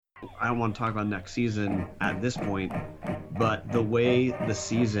I don't want to talk about next season at this point, but the way the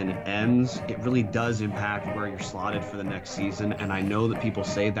season ends, it really does impact where you're slotted for the next season. And I know that people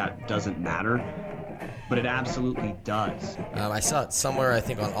say that doesn't matter, but it absolutely does. I saw it somewhere, I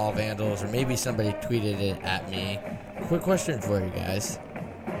think on All Vandals, or maybe somebody tweeted it at me. Quick question for you guys.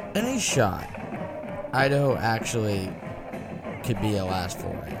 Any shot Idaho actually could be a last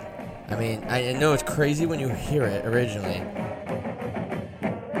four? I mean, I know it's crazy when you hear it originally.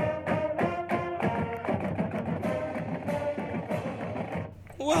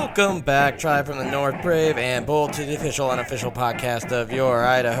 Welcome back, Tribe from the North, Brave and Bold, to the official, unofficial podcast of your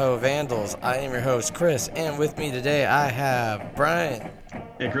Idaho Vandals. I am your host, Chris, and with me today I have Brian.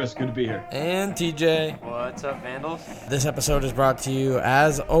 Hey, Chris, good to be here. And TJ. What's up, Vandals? This episode is brought to you,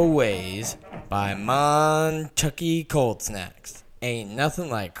 as always, by Montucky Cold Snacks. Ain't nothing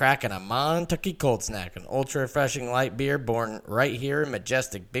like cracking a Montucky Cold Snack, an ultra-refreshing light beer born right here in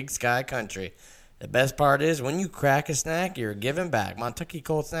majestic Big Sky country. The best part is, when you crack a snack, you're giving back. Montucky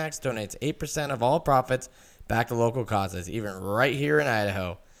Cold Snacks donates 8% of all profits back to local causes, even right here in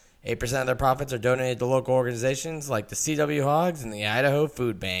Idaho. 8% of their profits are donated to local organizations like the CW Hogs and the Idaho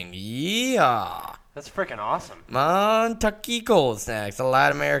Food Bank. Yeehaw! That's freaking awesome. Montucky Cold Snacks, a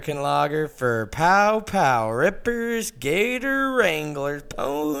light American lager for pow rippers, gator wranglers,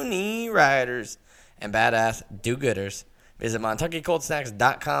 pony riders, and badass do-gooders. Visit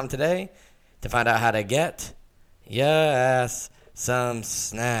MontuckyColdSnacks.com today to find out how to get, yes, some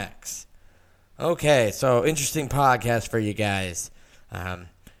snacks. Okay, so interesting podcast for you guys.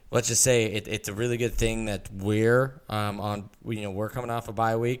 Let's just say it's a really good thing that we're we're coming off a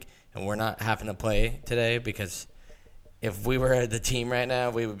bye week and we're not having to play today, because if we were the team right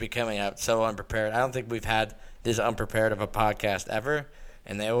now, we would be coming out so unprepared. I don't think we've had this unprepared of a podcast ever.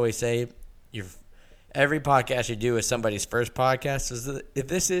 And they always say every podcast you do is somebody's first podcast. So if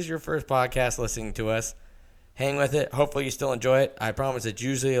this is your first podcast listening to us, hang with it. Hopefully you still enjoy it. I promise it's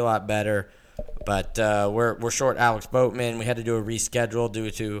usually a lot better. But we're short Alex Boatman. We had to do a reschedule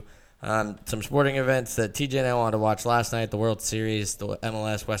due to some sporting events that TJ and I wanted to watch last night, the World Series, the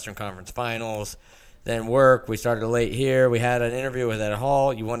MLS Western Conference Finals, then work. We started late here. We had an interview with Ed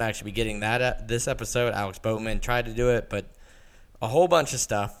Hall. You won't actually be getting that at this episode. Alex Boatman tried to do it, but a whole bunch of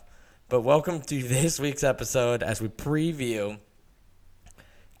stuff. But welcome to this week's episode as we preview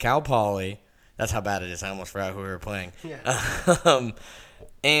Cal Poly. That's how bad it is. I almost forgot who we were playing. Yeah.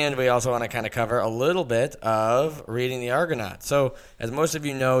 And we also want to kind of cover a little bit of reading the Argonaut. So, as most of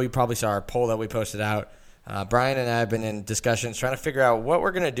you know, you probably saw our poll that we posted out. Brian and I have been in discussions trying to figure out what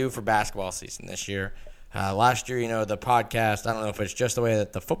we're going to do for basketball season this year. Last year, the podcast, I don't know if it's just the way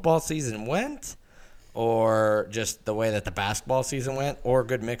that the football season went or just the way that the basketball season went, or a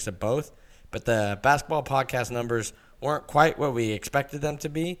good mix of both. But the basketball podcast numbers weren't quite what we expected them to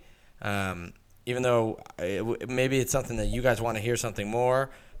be. Even though maybe it's something that you guys want to hear something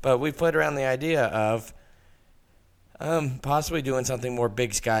more. But we've played around the idea of possibly doing something more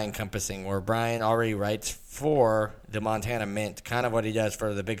Big Sky encompassing, where Brian already writes for the Montana Mint, kind of what he does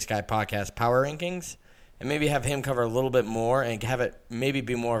for the Big Sky podcast Power Rankings, and maybe have him cover a little bit more and have it maybe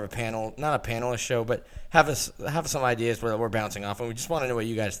be more of a panel, not a panelist show, but have some ideas where we're bouncing off. And we just want to know what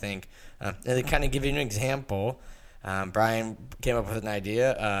you guys think. And to kind of give you an example, Brian came up with an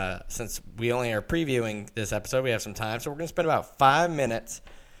idea. Since we only are previewing this episode, we have some time, so we're going to spend about 5 minutes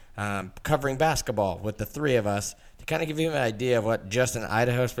covering basketball with the three of us to kind of give you an idea of what just an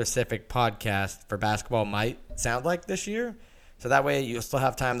Idaho-specific podcast for basketball might sound like this year. So that way you'll still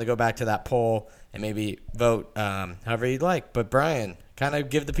have time to go back to that poll and maybe vote however you'd like. But Brian, kind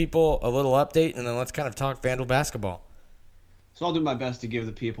of give the people a little update, and then let's kind of talk Vandal basketball. So I'll do my best to give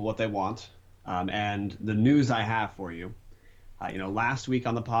the people what they want. And the news I have for you, last week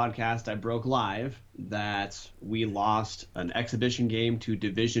on the podcast, I broke live that we lost an exhibition game to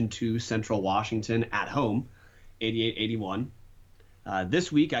Division II Central Washington at home, 88-81.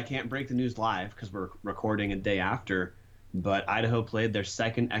 This week, I can't break the news live because we're recording a day after, but Idaho played their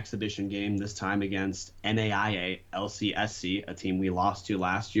second exhibition game, this time against NAIA LCSC, a team we lost to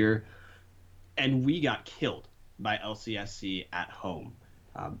last year, and we got killed by LCSC at home.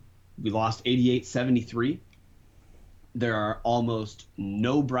 We lost 88-73. There are almost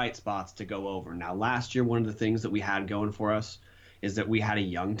no bright spots to go over. Now, last year, one of the things that we had going for us is that we had a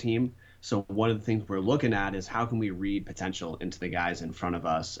young team. So one of the things we're looking at is how can we read potential into the guys in front of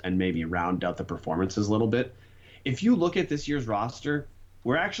us and maybe round out the performances a little bit. If you look at this year's roster,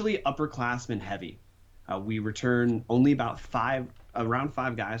 we're actually upperclassmen heavy. We return only around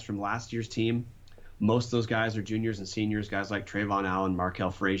five guys from last year's team. Most of those guys are juniors and seniors, guys like Trayvon Allen,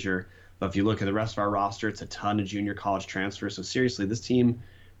 Markel Frazier. But if you look at the rest of our roster, it's a ton of junior college transfers. So seriously, this team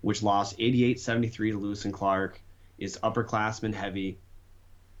which lost 88-73 to Lewis and Clark, is upperclassmen heavy.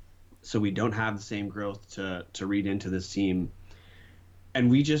 So we don't have the same growth to read into this team. And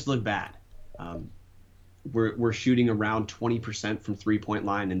we just look bad. We're shooting around 20% from three-point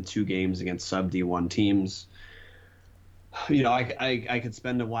line in 2 games against sub D1 teams. You know, I could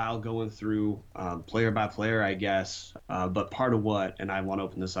spend a while going through player by player, I guess. But part of what, and I want to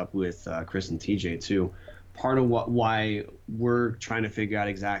open this up with Chris and TJ too, part of why we're trying to figure out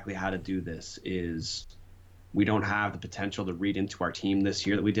exactly how to do this is we don't have the potential to read into our team this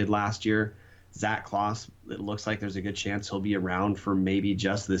year that we did last year. Zach Kloss, it looks like there's a good chance he'll be around for maybe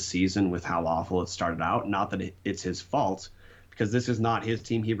just this season with how awful it started out. Not that it's his fault, because this is not his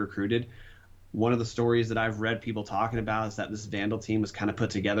team he recruited. One of the stories that I've read people talking about is that this Vandal team was kind of put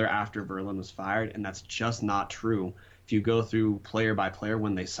together after Verlin was fired, and that's just not true. If you go through player by player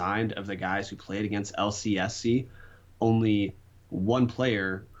when they signed, of the guys who played against LCSC, only one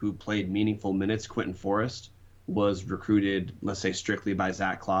player who played meaningful minutes, Quentin Forrest, was recruited, let's say, strictly by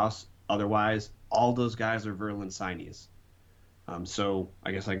Zach Kloss. Otherwise, all those guys are Verlin signees. So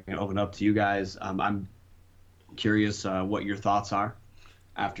I guess I can open up to you guys. I'm curious what your thoughts are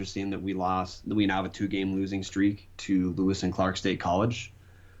after seeing that we now have a 2-game losing streak to Lewis and Clark State College.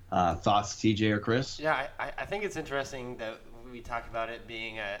 Thoughts, TJ or Chris? Yeah, I think it's interesting that we talk about it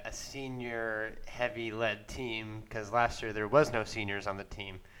being a senior heavy led team, because last year there was no seniors on the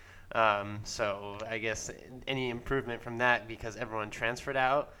team. So I guess any improvement from that, because everyone transferred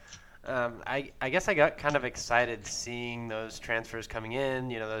out. I guess I got kind of excited seeing those transfers coming in,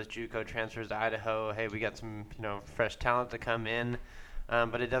 those JUCO transfers to Idaho. Hey, we got some, fresh talent to come in.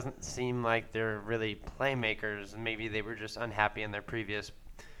 But it doesn't seem like they're really playmakers. Maybe they were just unhappy in their previous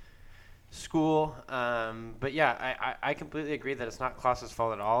school. But yeah, I completely agree that it's not Kloss's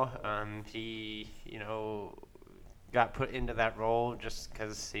fault at all. He, got put into that role just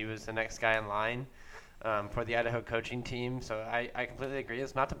because he was the next guy in line for the Idaho coaching team. So I completely agree.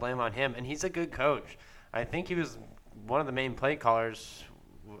 It's not to blame on him. And he's a good coach. I think he was one of the main play callers,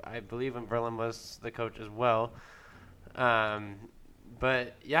 I believe, when Verlin was the coach as well.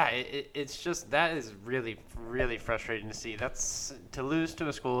 But yeah, it's just, that is really, really frustrating to see. That's to lose to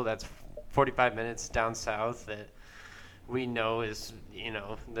a school that's 45 minutes down south that we know is,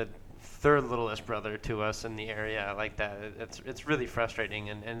 the third littlest brother to us in the area like that. It's really frustrating,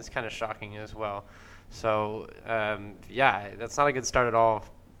 and it's kind of shocking as well. So yeah, that's not a good start at all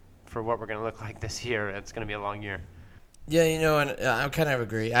for what we're going to look like this year. It's going to be a long year. Yeah, and I kind of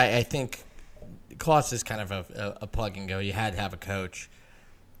agree. I think Kloss is kind of a plug and go. You had to have a coach.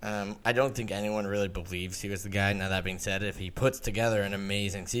 I don't think anyone really believes he was the guy. Now, that being said, if he puts together an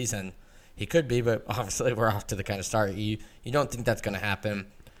amazing season, he could be, but obviously we're off to the kind of start. You don't think that's going to happen.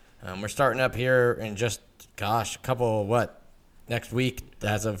 We're starting up here in just, next week,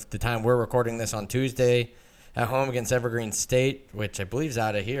 as of the time we're recording this on Tuesday, at home against Evergreen State, which I believe is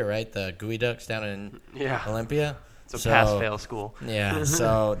out of here, right? The Gooey Ducks down in Olympia. It's a pass-fail school. Yeah,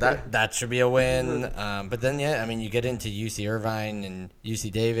 so that should be a win. But then, you get into UC Irvine and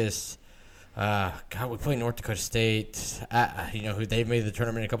UC Davis. We play North Dakota State, who they've made the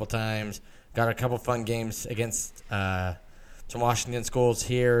tournament a couple times. Got a couple fun games against some Washington schools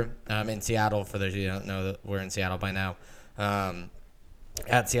here in Seattle. For those of you who don't know, that we're in Seattle by now.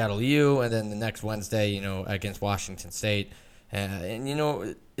 At Seattle U, and then the next Wednesday, against Washington State.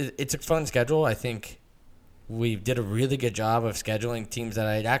 It's a fun schedule. I think we did a really good job of scheduling teams that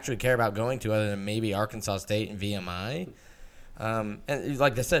I'd actually care about going to, other than maybe Arkansas State and VMI. And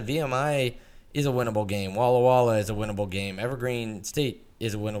like I said, VMI is a winnable game. Walla Walla is a winnable game. Evergreen State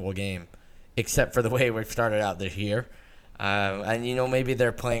is a winnable game, except for the way we've started out this year. And, maybe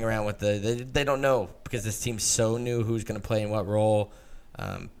they're playing around with they don't know, because this team's so new who's going to play in what role.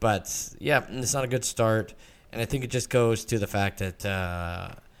 But, yeah, it's not a good start. And I think it just goes to the fact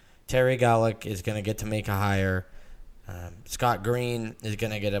that Terry Gallick is going to get to make a hire. Scott Green is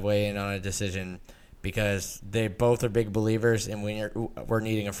going to get a weigh in on a decision, because they both are big believers in we're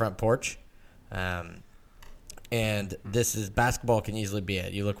needing a front porch. And this is basketball can easily be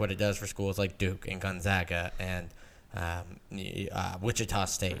it. You look what it does for schools like Duke and Gonzaga and Wichita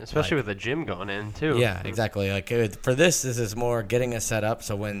State. Especially with the gym going in, too. Yeah, exactly. For this is more getting us set up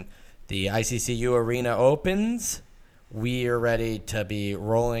so when the ICCU arena opens, we are ready to be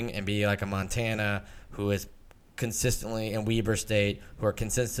rolling and be like a Montana, who is consistently, in Weber State, who are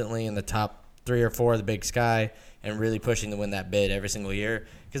consistently in the top 3 or 4 of the Big Sky and really pushing to win that bid every single year,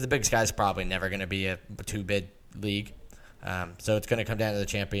 because the Big Sky is probably never going to be a 2-bid league. So it's going to come down to the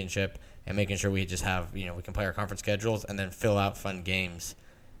championship and making sure we just have, we can play our conference schedules and then fill out fun games.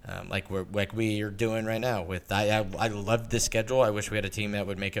 like we are doing right now. I love this schedule. I wish we had a team that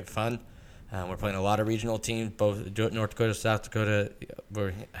would make it fun. We're playing a lot of regional teams, both North Dakota, South Dakota.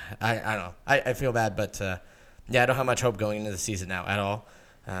 I don't know. I feel bad, but I don't have much hope going into the season now at all.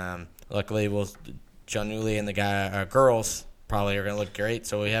 Luckily, John Newley and the girls probably are going to look great.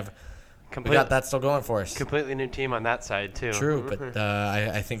 So we got that still going for us. Completely new team on that side too. True, but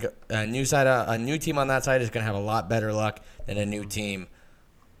I think a new team on that side is going to have a lot better luck than a new team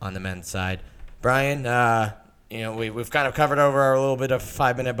on the men's side. Brian, we've kind of covered over our little bit of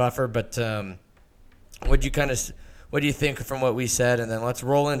 5-minute buffer, but what do you think from what we said? And then let's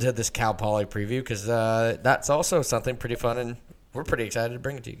roll into this Cal Poly preview because that's also something pretty fun, and we're pretty excited to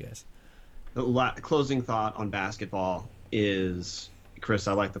bring it to you guys. The closing thought on basketball is, Chris,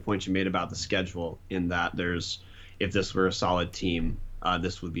 I like the point you made about the schedule in that if this were a solid team,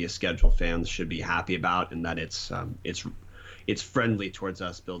 this would be a schedule fans should be happy about, and that it's friendly towards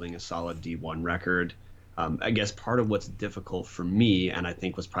us building a solid D1 record. I guess part of what's difficult for me, and I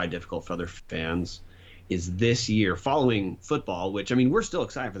think was probably difficult for other fans, is this year following football, which, I mean, we're still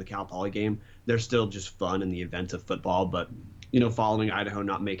excited for the Cal Poly game. They're still just fun in the event of football, but, following Idaho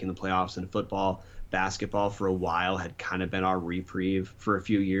not making the playoffs in football, basketball for a while had kind of been our reprieve for a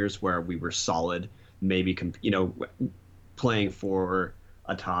few years where we were solid, maybe, playing for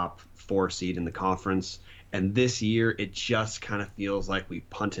a top 4 seed in the conference. And this year, it just kind of feels like we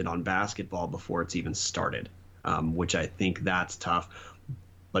punted on basketball before it's even started, which I think that's tough.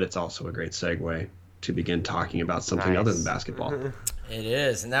 But it's also a great segue to begin talking about something other than basketball. It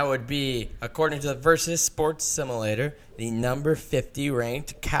is, and that would be, according to the Versus Sports Simulator, the number 50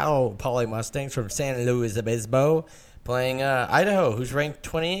 ranked Cal Poly Mustangs from San Luis Obispo playing Idaho, who's ranked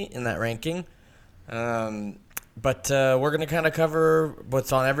 28 in that ranking. But we're going to kind of cover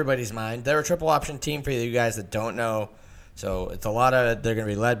what's on everybody's mind. They're a triple option team for you guys that don't know. So it's they're going to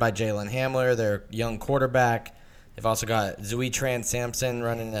be led by Jalen Hamler, their young quarterback. They've also got Zuitran Sampson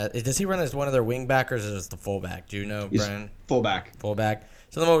running. Does he run as one of their wingbackers or as the fullback? Do you know, Brian? Fullback. Fullback.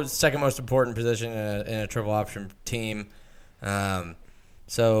 So the second most important position in a triple option team.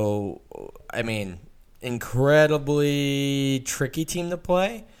 Incredibly tricky team to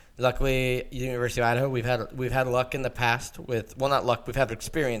play. Luckily, University of Idaho, we've had luck in the past we've had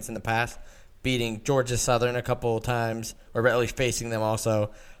experience in the past beating Georgia Southern a couple of times, or at least facing them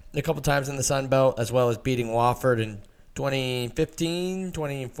also a couple times in the Sun Belt, as well as beating Wofford in 2015,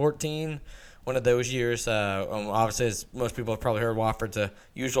 2014, one of those years. Obviously, as most people have probably heard, Wofford's a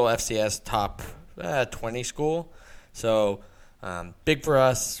usual FCS top 20 school. So big for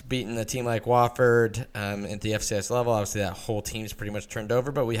us, beating a team like Wofford at the FCS level. Obviously, that whole team's pretty much turned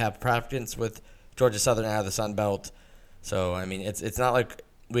over, but we have preference with Georgia Southern out of the Sun Belt. So, I mean, it's not like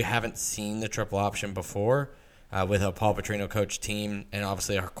we haven't seen the triple option before with a Paul Petrino coach team, and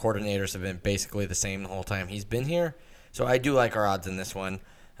obviously our coordinators have been basically the same the whole time he's been here. So I do like our odds in this one.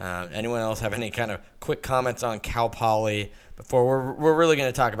 Anyone else have any kind of quick comments on Cal Poly before we're really going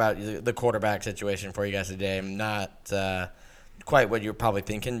to talk about the quarterback situation for you guys today? I'm not quite what you're probably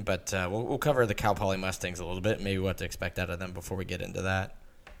thinking, but we'll cover the Cal Poly Mustangs a little bit, maybe what to expect out of them before we get into that.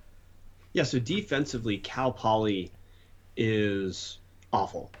 Yeah, so defensively, Cal Poly is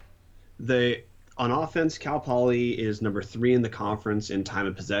awful. On offense, Cal Poly is number 3 in the conference in time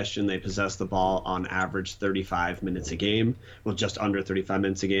of possession. They possess the ball on average 35 minutes a game, well, just under 35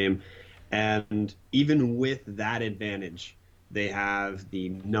 minutes a game. And even with that advantage, they have the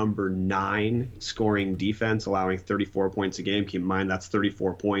number 9 scoring defense, allowing 34 points a game. Keep in mind that's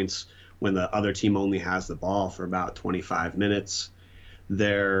 34 points when the other team only has the ball for about 25 minutes.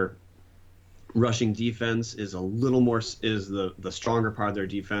 Their rushing defense is the stronger part of their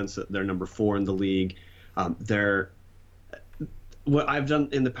defense. They're number 4 in the league. What I've done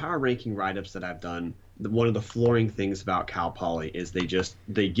in the power ranking write-ups that I've done, one of the flooring things about Cal Poly is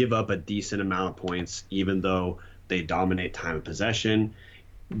they give up a decent amount of points, even though they dominate time of possession.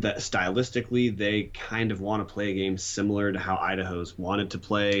 That stylistically, they kind of want to play a game similar to how Idaho's wanted to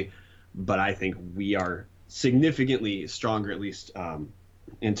play, but I think we are significantly stronger, at least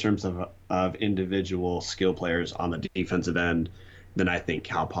in terms of individual skill players on the defensive end, than I think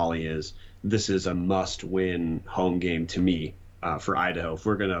Cal Poly is. This is a must-win home game to me for Idaho. If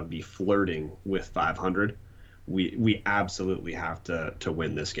we're going to be flirting with 500, we absolutely have to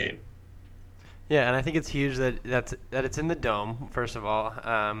win this game. Yeah, and I think it's huge that it's in the Dome, first of all.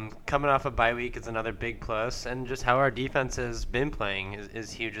 Coming off a bye week is another big plus, and just how our defense has been playing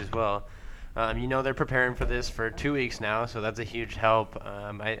is huge as well. They're preparing for this for 2 weeks now, so that's a huge help.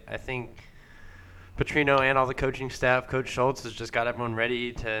 I think Petrino and all the coaching staff, Coach Schultz has just got everyone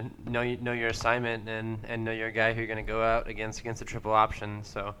ready to know your assignment and know you're a guy who you're going to go out against a triple option.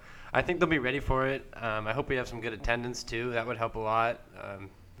 So I think they'll be ready for it. I hope we have some good attendance too. That would help a lot.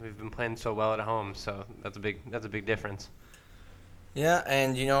 We've been playing so well at home, so that's a big difference. Yeah,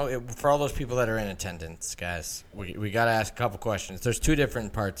 and for all those people that are in attendance, guys, we got to ask a couple questions. There's two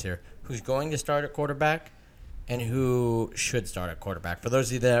different parts here: who's going to start at quarterback, and who should start at quarterback. For those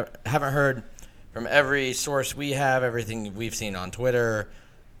of you that haven't heard, from every source we have, everything we've seen on Twitter,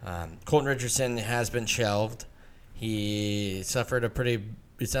 Colton Richardson has been shelved. He suffered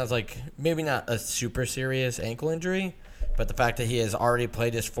it sounds like maybe not a super serious ankle injury, but the fact that he has already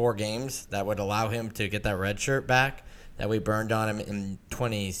played his 4 games, that would allow him to get that red shirt back that we burned on him in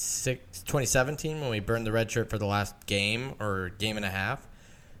 2017 when we burned the red shirt for the last game or game and a half.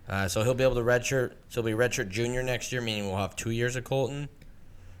 So he'll be able to redshirt. So he'll be redshirt junior next year, meaning we'll have 2 years of Colton.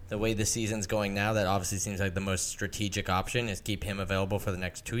 The way the season's going now, that obviously seems like the most strategic option is keep him available for the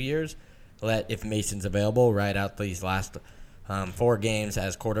next 2 years. If Mason's available, ride out these last 4 games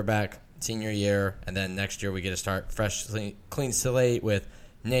as quarterback senior year, and then next year we get to start fresh, clean slate with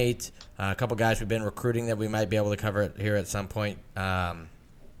Nate, a couple guys we've been recruiting that we might be able to cover it here at some point, and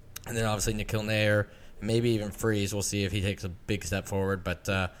then obviously Nikhil Nair, maybe even Freeze. We'll see if he takes a big step forward, but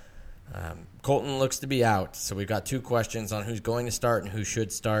Colton looks to be out, so we've got 2 questions on who's going to start and who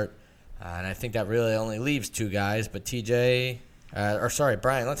should start, and I think that really only leaves 2 guys, but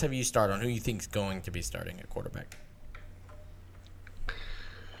Brian, let's have you start on who you think is going to be starting at quarterback.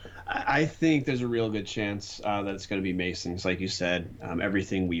 I think there's a real good chance that it's going to be Mason. Because like you said,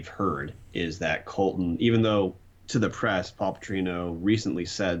 everything we've heard is that Colton, even though to the press, Paul Petrino recently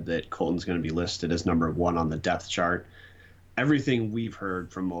said that Colton's going to be listed as number 1 on the depth chart, everything we've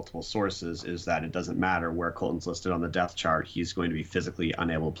heard from multiple sources is that it doesn't matter where Colton's listed on the depth chart. He's going to be physically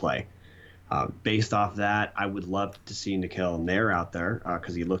unable to play. Based off that, I would love to see Nikhil Nair out there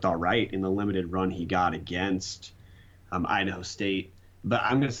because he looked all right in the limited run he got against Idaho State. But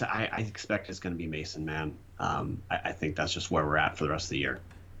I'm going to say I expect it's going to be Mason, man. I think that's just where we're at for the rest of the year.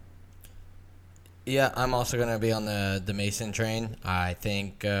 Yeah, I'm also going to be on the Mason train. I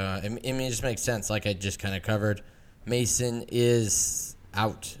think it just makes sense, like I just kind of covered. Mason is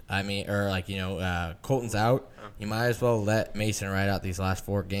out. Colton's out. You might as well let Mason ride out these last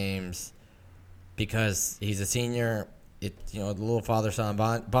 4 games because he's a senior. The little father-son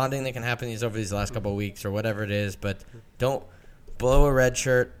bonding that can happen over these last couple of weeks or whatever it is, but don't blow a red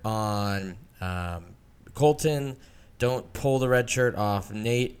shirt on Colton. Don't pull the red shirt off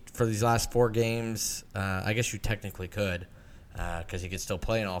Nate for these last 4 games. I guess you technically could because he could still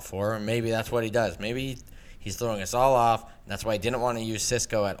play in all 4. And maybe that's what he does. Maybe he's throwing us all off. And that's why he didn't want to use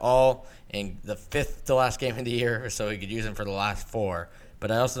Cisco at all in the 5th to last game of the year so he could use him for the last 4.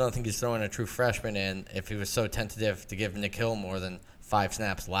 But I also don't think he's throwing a true freshman in if he was so tentative to give Nikhil more than 5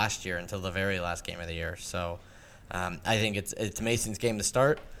 snaps last year until the very last game of the year. So I think it's Mason's game to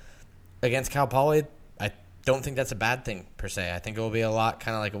start against Cal Poly. I don't think that's a bad thing per se. I think it will be a lot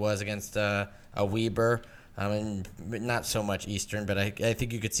kind of like it was against a Weber, and not so much Eastern, but I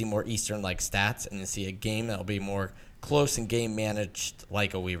think you could see more Eastern-like stats and you see a game that will be more close and game managed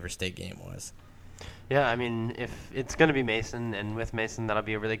like a Weber State game was. Yeah, I mean, if it's going to be Mason, and with Mason, that'll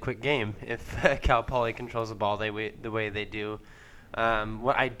be a really quick game if Cal Poly controls the ball the way they do.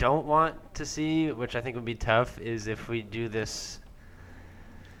 What I don't want to see, which I think would be tough, is if we do this,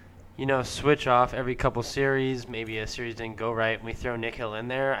 switch off every couple series, maybe a series didn't go right, and we throw Nikhil in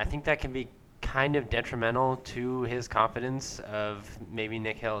there. I think that can be kind of detrimental to his confidence of maybe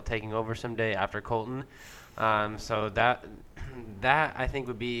Nikhil taking over someday after Colton. So that I think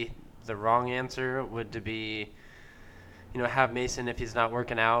would be the wrong answer, would to be have Mason, if he's not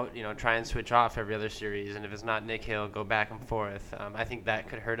working out, try and switch off every other series. And if it's not Nikhil, go back and forth. I think that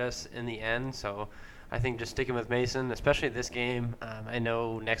could hurt us in the end. So I think just sticking with Mason, especially this game. I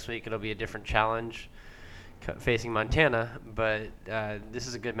know next week it'll be a different challenge facing Montana, but this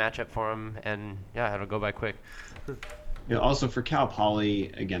is a good matchup for him. And, yeah, it'll go by quick. Also for Cal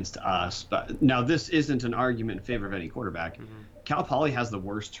Poly against us, but now this isn't an argument in favor of any quarterback. Mm-hmm. Cal Poly has the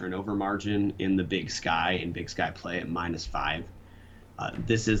worst turnover margin in the Big Sky and Big Sky play at -5.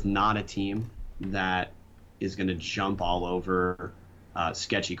 This is not a team that is going to jump all over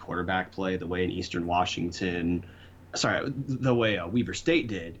sketchy quarterback play the way in Eastern Washington. Sorry, the way Weber State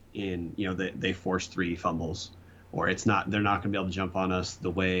did in they forced 3 fumbles, or they're not going to be able to jump on us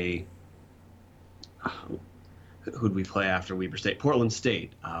the way. Who'd we play after Weber State? Portland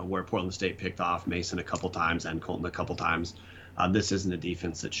State, where Portland State picked off Mason a couple times and Colton a couple times. This isn't a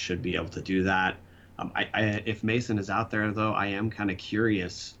defense that should be able to do that. If Mason is out there, though, I am kind of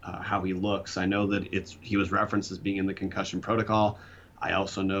curious how he looks. I know that he was referenced as being in the concussion protocol. I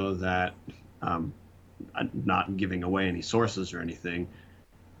also know that, not giving away any sources or anything,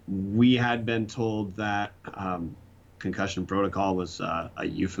 we had been told that concussion protocol was a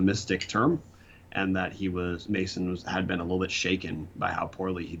euphemistic term, and that Mason had been a little bit shaken by how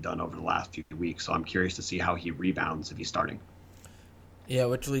poorly he'd done over the last few weeks. So I'm curious to see how he rebounds if he's starting. Yeah,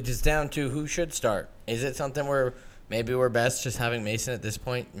 which leads us down to who should start. Is it something where maybe we're best just having Mason at this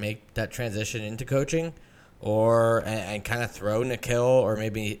point make that transition into coaching, and kind of throw Nikhil or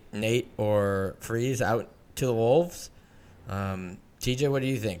maybe Nate or Freeze out to the Wolves? TJ, what do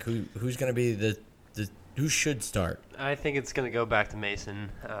you think? Who's going to be who should start? I think it's going to go back to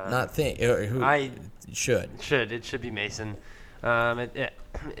Mason. It should be Mason.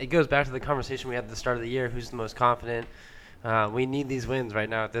 It goes back to the conversation we had at the start of the year. Who's the most confident? We need these wins right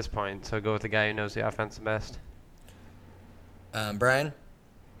now at this point, so go with the guy who knows the offense the best. Brian?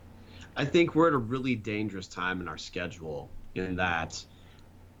 I think we're at a really dangerous time in our schedule in that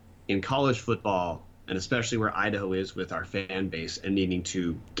in college football, and especially where Idaho is with our fan base and needing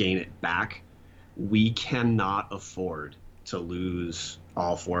to gain it back, we cannot afford to lose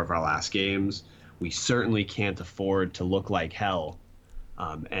all 4 of our last games. We certainly can't afford to look like hell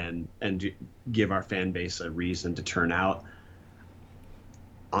and give our fan base a reason to turn out.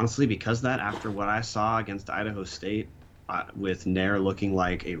 Honestly, because of that, after what I saw against Idaho State, with Nair looking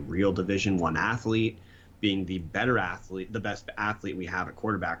like a real Division I athlete, being the best athlete we have at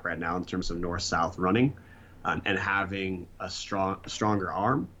quarterback right now in terms of north-south running, and having a stronger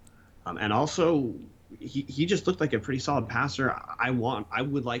arm, and also he just looked like a pretty solid passer. I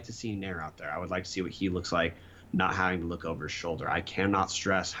would like to see Nair out there. I would like to see what he looks like, not having to look over his shoulder. I cannot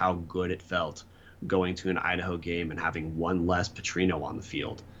stress how good it felt going to an Idaho game and having one less Petrino on the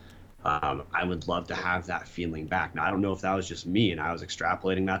field. I would love to have that feeling back. Now, I don't know if that was just me and I was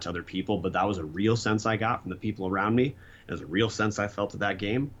extrapolating that to other people, but that was a real sense I got from the people around me. It was a real sense I felt at that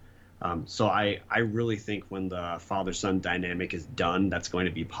game. So I really think when the father-son dynamic is done, that's going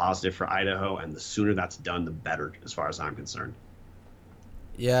to be positive for Idaho, and the sooner that's done, the better, as far as I'm concerned.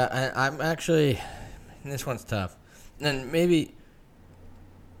 Yeah, I'm actually – this one's tough. And maybe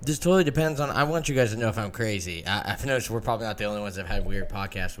this totally depends on – I want you guys to know if I'm crazy. I've noticed we're probably not the only ones that have had weird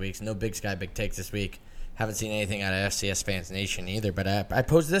podcast weeks. No Big Sky Big Takes this week. Haven't seen anything out of FCS Fans Nation either, but I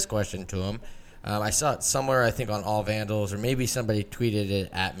posed this question to him. I saw it somewhere, I think, on All Vandals, or maybe somebody tweeted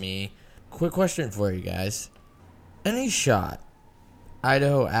it at me. Quick question for you guys. Any shot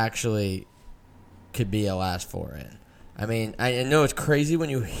Idaho actually could be a last 4 in? I mean, I know it's crazy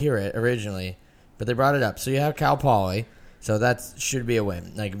when you hear it originally, but they brought it up. So you have Cal Poly, so that should be a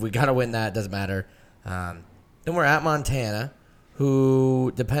win. Like, we got to win that. Doesn't matter. Then we're at Montana,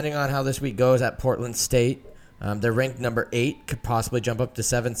 who, depending on how this week goes, at Portland State. They're ranked number 8, could possibly jump up to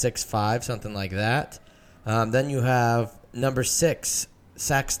 7-6-5, something like that. Then you have number 6,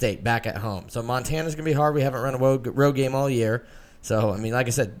 Sac State, back at home. So Montana's going to be hard. We haven't run a road game all year. So, I mean, like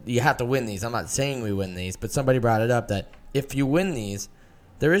I said, you have to win these. I'm not saying we win these, but somebody brought it up that if you win these,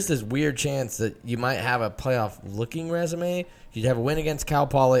 there is this weird chance that you might have a playoff-looking resume. You'd have a win against Cal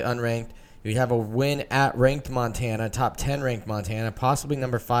Poly, unranked. You'd have a win at ranked Montana, top 10 ranked Montana, possibly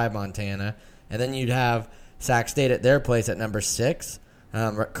number 5 Montana. And then you'd have Sac State at their place at number 6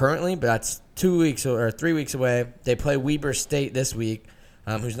 currently, but that's 2 weeks or 3 weeks away. They play Weber State this week,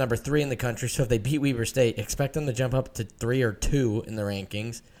 who's number 3 in the country. So if they beat Weber State, expect them to jump up to 3 or 2 in the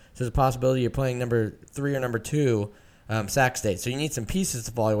rankings. So there's a possibility you're playing number 3 or number 2, Sac State. So you need some pieces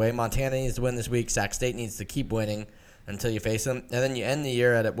to fall away. Montana needs to win this week. Sac State needs to keep winning until you face them. And then you end the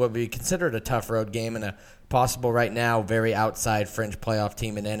year at what would be considered a tough road game and a possible, right now, very outside fringe playoff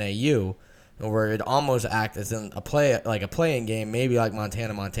team in NAU, where it almost acts as in a playing game, maybe like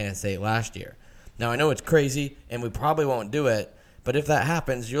Montana State last year. Now, I know it's crazy, and we probably won't do it, but if that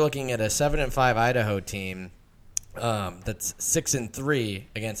happens, you're looking at a 7-5 Idaho team that's 6-3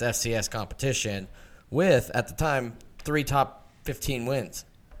 against FCS competition with, at the time, 3 top 15 wins.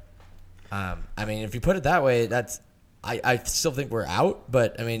 I mean, if you put it that way, I still think we're out,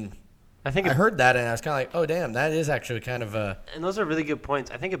 but, I mean, I heard that, and I was kind of like, oh, damn, that is actually kind of a... And those are really good points.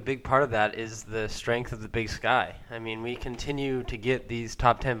 I think a big part of that is the strength of the Big Sky. I mean, we continue to get these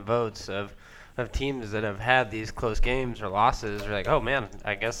top 10 votes of teams that have had these close games or losses. We're like, oh, man,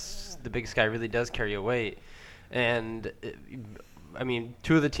 I guess the Big Sky really does carry a weight. And, I mean,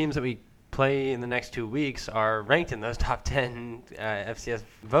 2 of the teams that we play in the next 2 weeks are ranked in those top 10 FCS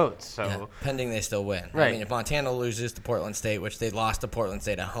votes. So yeah, pending they still win. Right. I mean, if Montana loses to Portland State, which they lost to Portland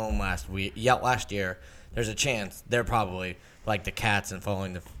State at home last year, there's a chance they're probably like the Cats and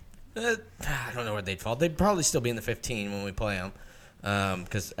falling to I don't know where they'd fall. They'd probably still be in the 15 when we play them,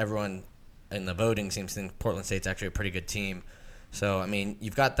 because everyone in the voting seems to think Portland State's actually a pretty good team. So, I mean,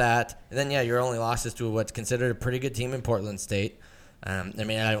 you've got that. And then, your only loss is to what's considered a pretty good team in Portland State. I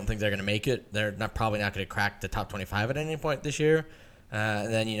don't think they're going to make it. They're probably not going to crack the top 25 at any point this year.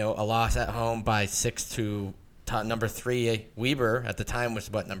 And then, a loss at home by 6 to number 3 Weber at the time was,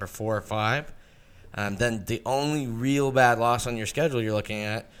 number 4 or 5. Then the only real bad loss on your schedule you're looking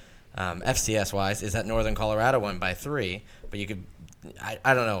at, FCS-wise, is that Northern Colorado one by 3. But you could,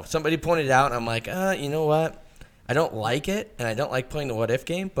 I don't know. Somebody pointed it out, and I'm like, you know what? I don't like it, and I don't like playing the what-if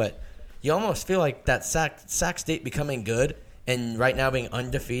game, but you almost feel like that Sac State becoming good and right now being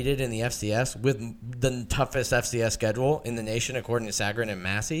undefeated in the FCS with the toughest FCS schedule in the nation, according to Sagarin and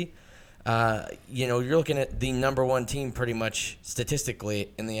Massey. You're looking at the number 1 team pretty much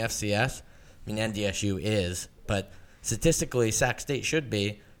statistically in the FCS. I mean, NDSU is, but statistically, Sac State should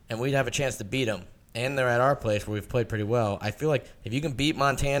be, and we'd have a chance to beat them. And they're at our place where we've played pretty well. I feel like if you can beat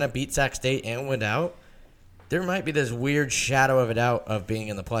Montana, beat Sac State, and win out, there might be this weird shadow of a doubt of being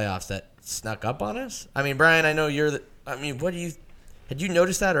in the playoffs that snuck up on us. I mean, Brian, I know had you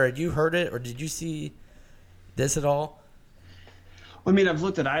noticed that, or had you heard it, or did you see this at all? I mean, I've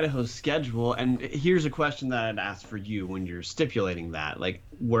looked at Idaho's schedule, and here's a question that I'd ask for you when you're stipulating that. Like,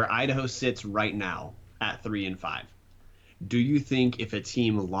 where Idaho sits right now at 3-5, do you think if a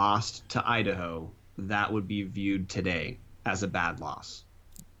team lost to Idaho, that would be viewed today as a bad loss?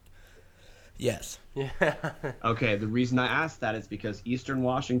 Yes. Yeah. Okay, the reason I asked that is because Eastern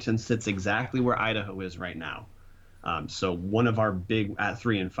Washington sits exactly where Idaho is right now. So one of our big at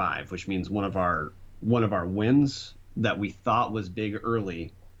 3-5, which means one of our wins that we thought was big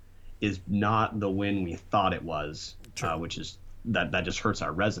early is not the win we thought it was, which is that just hurts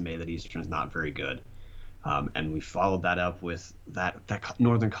our resume that Eastern's not very good. And we followed that up with that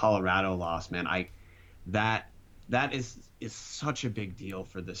Northern Colorado loss, man. That is such a big deal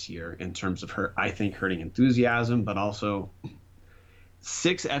for this year in terms of hurting enthusiasm, but also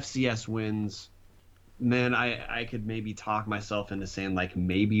 6 FCS wins. Man, I could maybe talk myself into saying like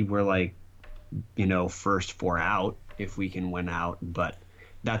maybe we're first 4 out if we can win out, but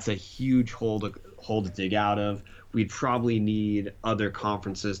that's a huge hole to dig out of. We'd probably need other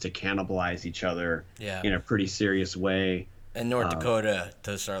conferences to cannibalize each other in a pretty serious way. And North Dakota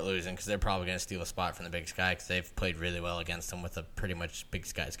to start losing because they're probably going to steal a spot from the Big Sky because they've played really well against them with a pretty much Big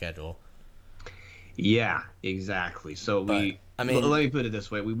Sky schedule. Yeah, exactly. So let me put it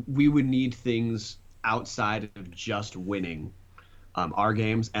this way: we would need things outside of just winning our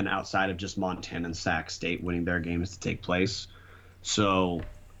games and outside of just Montana and Sac State winning their games to take place. So,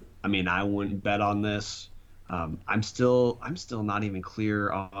 I mean, I wouldn't bet on this. I'm still not even clear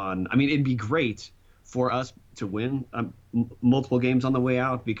on. I mean, it'd be great for us to win multiple games on the way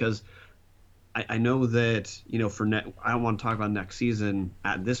out because I know that I don't want to talk about next season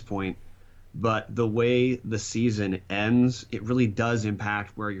at this point, but the way the season ends, it really does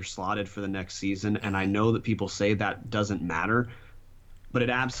impact where you're slotted for the next season. And I know that people say that doesn't matter, but it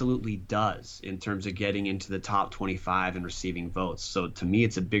absolutely does in terms of getting into the top 25 and receiving votes. So to me,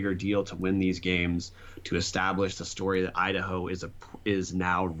 it's a bigger deal to win these games, to establish the story that Idaho is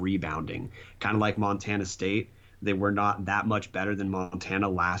now rebounding. Kind of like Montana State. They were not that much better than Montana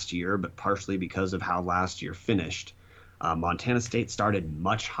last year, but partially because of how last year finished. Montana State started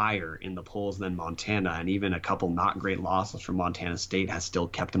much higher in the polls than Montana, and even a couple not great losses from Montana State has still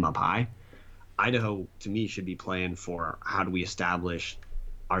kept them up high. Idaho, to me, should be playing for how do we establish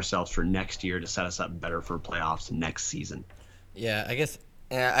ourselves for next year to set us up better for playoffs next season. Yeah, I guess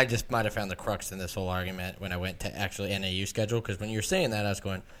I just might have found the crux in this whole argument when I went to actually NAU schedule, because when you were saying that, I was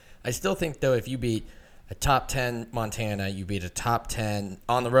going, I still think, though, if you beat a top 10 Montana, you beat a top 10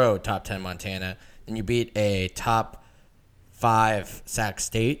 on the road, top 10 Montana, and you beat a top 5 Sac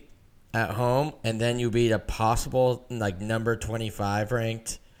State at home, and then you beat a possible number 25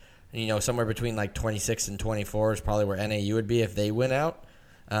 ranked, somewhere between 26 and 24 is probably where NAU would be if they win out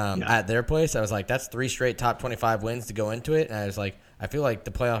at their place. I was like, that's 3 straight top 25 wins to go into it. And I was like, I feel like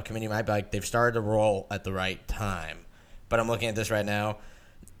the playoff committee might be like, they've started to roll at the right time. But I'm looking at this right now.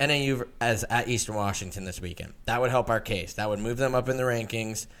 NAU as at Eastern Washington this weekend. That would help our case. That would move them up in the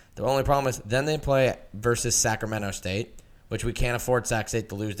rankings. The only problem is then they play versus Sacramento State, which we can't afford Sac State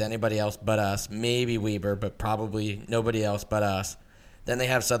to lose to anybody else but us. Maybe Weber, but probably nobody else but us. Then they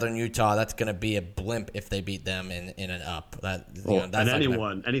have Southern Utah. That's going to be a blimp if they beat them in an up.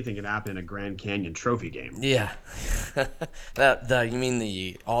 Anything can happen in a Grand Canyon Trophy game. Yeah. You mean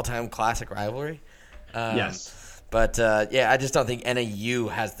the all-time classic rivalry? Yes. But, I just don't think NAU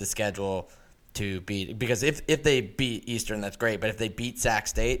has the schedule to beat, because if they beat Eastern, that's great. But if they beat Sac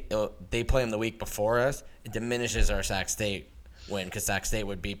State, they play them the week before us. It diminishes our Sac State win because Sac State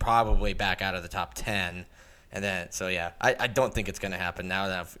would be probably back out of the top 10. And then, so yeah, I don't think it's going to happen now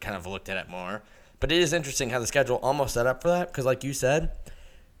that I've kind of looked at it more. But it is interesting how the schedule almost set up for that because, like you said,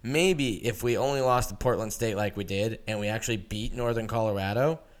 maybe if we only lost to Portland State like we did and we actually beat Northern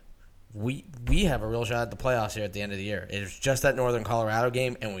Colorado, we have a real shot at the playoffs here at the end of the year. It was just that Northern Colorado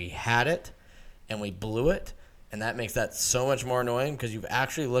game, and we had it, and we blew it, and that makes that so much more annoying because you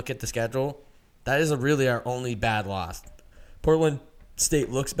actually look at the schedule. That is really our only bad loss. Portland State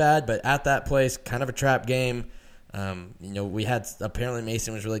looks bad, but at that place, kind of a trap game. We had apparently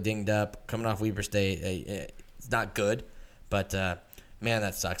Mason was really dinged up coming off Weber State. It's not good, but man,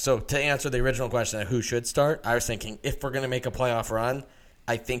 that sucks. So to answer the original question of who should start, I was thinking if we're going to make a playoff run,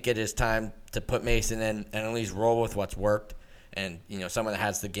 I think it is time to put Mason in and at least roll with what's worked. And someone that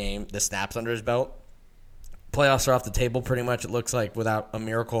has the snaps under his belt. Playoffs are off the table pretty much. It looks like without a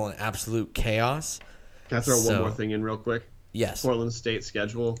miracle and absolute chaos. Can I throw one more thing in real quick? Yes. Portland State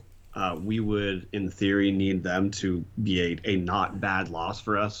schedule. We would, in theory, need them to be a not bad loss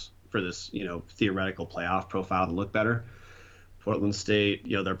for us for this, theoretical playoff profile to look better. Portland State,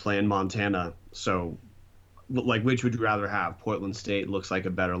 they're playing Montana. So, which would you rather have? Portland State looks like a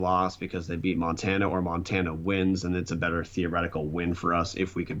better loss because they beat Montana, or Montana wins, and it's a better theoretical win for us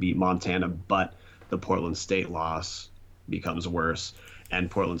if we could beat Montana, but the Portland State loss becomes worse.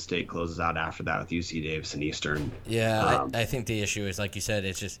 And Portland State closes out after that with UC Davis and Eastern. Yeah, I think the issue is, like you said,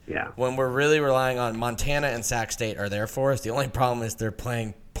 it's just when we're really relying on Montana and Sac State are there for us, the only problem is they're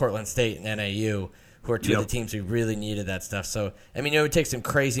playing Portland State and NAU, who are two of the teams who really needed that stuff. So, it would take some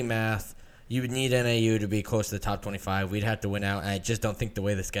crazy math. You would need NAU to be close to the top 25. We'd have to win out, and I just don't think the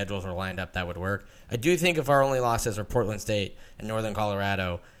way the schedules are lined up that would work. I do think if our only losses are Portland State and Northern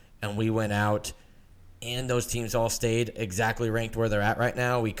Colorado, and we went out and those teams all stayed exactly ranked where they're at right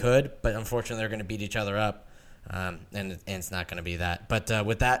now, we could, but unfortunately they're going to beat each other up, and it's not going to be that. But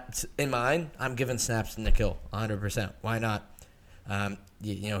with that in mind, I'm giving snaps to Nikhil 100%. Why not?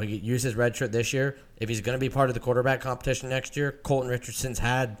 He used his red shirt this year. If he's going to be part of the quarterback competition next year, Colton Richardson's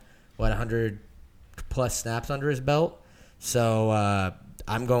had, 100-plus snaps under his belt. So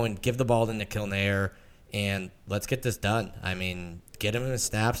I'm going give the ball to Nikhil Nair, and let's get this done. Get him in the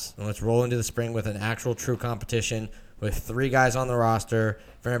snaps, and let's roll into the spring with an actual true competition with 3 guys on the roster.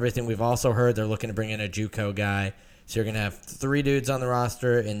 From everything we've also heard, they're looking to bring in a JUCO guy. So you're going to have 3 dudes on the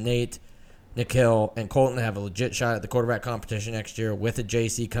roster, and Nate, Nikhil, and Colton have a legit shot at the quarterback competition next year with a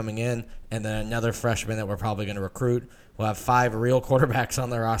JC coming in, and then another freshman that we're probably going to recruit. We'll have 5 real quarterbacks on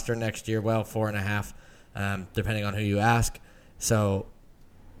the roster next year, 4.5, depending on who you ask. So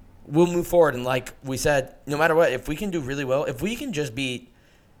we'll move forward, and like we said, no matter what, if we can do really well, if we can just beat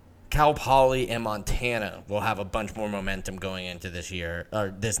Cal Poly and Montana, we'll have a bunch more momentum going into this year,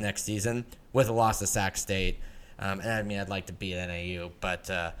 or this next season, with a loss to Sac State. I'd like to beat NAU,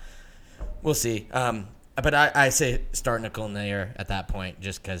 but we'll see. But I say start Nikhil Nair at that point,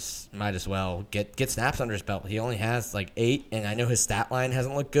 just because might as well get snaps under his belt. He only has 8, and I know his stat line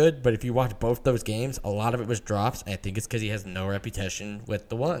hasn't looked good, but if you watch both those games, a lot of it was drops, and I think it's because he has no reputation with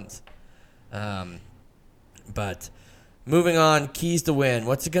the ones. But moving on, keys to win.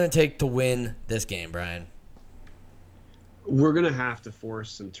 What's it going to take to win this game, Brian? We're going to have to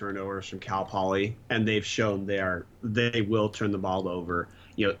force some turnovers from Cal Poly, and they've shown they will turn the ball over.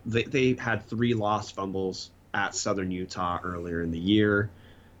 They had 3 lost fumbles at Southern Utah earlier in the year.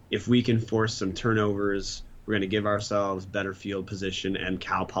 If we can force some turnovers, we're going to give ourselves better field position, and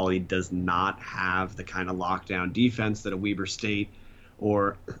Cal Poly does not have the kind of lockdown defense that a Weber State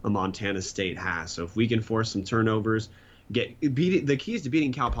or a Montana State has. So if we can force some turnovers, the keys to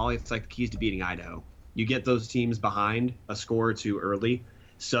beating Cal Poly, it's like the keys to beating Idaho. You get those teams behind a score or 2 early,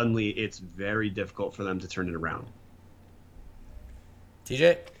 suddenly it's very difficult for them to turn it around.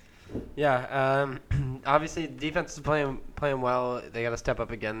 TJ? Yeah, obviously defense is playing well. They got to step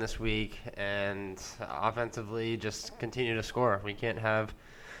up again this week, and offensively just continue to score. We can't have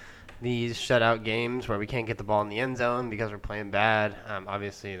these shutout games where we can't get the ball in the end zone because we're playing bad.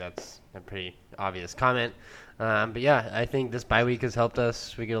 Obviously, that's a pretty obvious comment. But yeah, I think this bye week has helped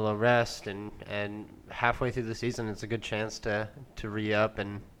us. We get a little rest, and halfway through the season, it's a good chance to re-up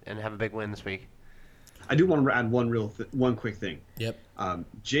and have a big win this week. I do want to add one quick thing. Yep.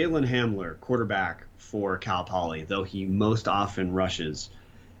 Jalen Hamler, quarterback for Cal Poly, though he most often rushes,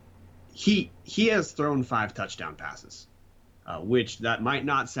 he has thrown 5 touchdown passes, which that might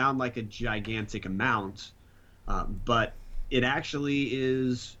not sound like a gigantic amount, but it actually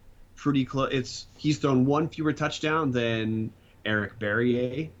is pretty close. He's thrown 1 fewer touchdown than Eric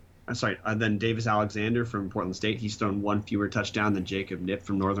Barrier, Then Davis Alexander from Portland State. He's thrown one fewer touchdown than Jacob Knipp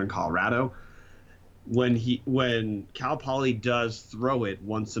from Northern Colorado. When Cal Poly does throw it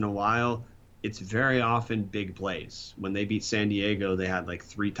once in a while, it's very often big plays. When they beat San Diego, they had like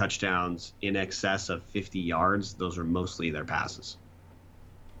 3 touchdowns in excess of 50 yards. Those are mostly their passes.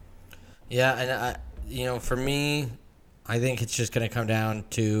 Yeah, and for me, I think it's just going to come down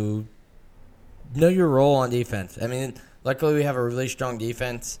to know your role on defense. I mean, luckily we have a really strong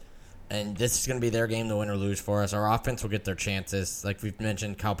defense, and this is going to be their game to win or lose for us. Our offense will get their chances. Like we've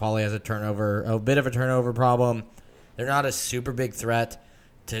mentioned, Cal Poly has a bit of a turnover problem. They're not a super big threat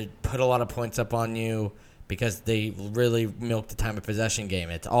to put a lot of points up on you because they really milk the time of possession game.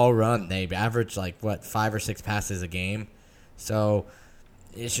 It's all run. They average 5 or 6 passes a game. So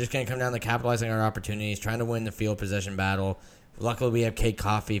it's just going to come down to capitalizing on our opportunities, trying to win the field possession battle. Luckily, we have Cade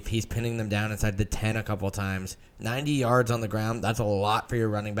Coffey. If he's pinning them down inside the 10 a couple of times, 90 yards on the ground, that's a lot for your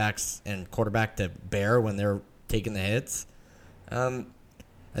running backs and quarterback to bear when they're taking the hits. I think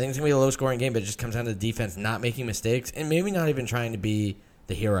it's going to be a low-scoring game, but it just comes down to the defense not making mistakes and maybe not even trying to be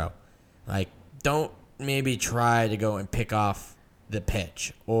the hero. Don't maybe try to go and pick off the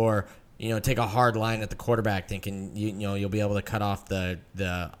pitch or, take a hard line at the quarterback thinking, you'll be able to cut off the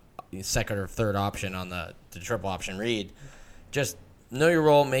second or third option on the triple option read. Just know your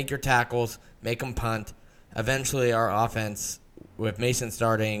role, make your tackles, make them punt. Eventually, our offense, with Mason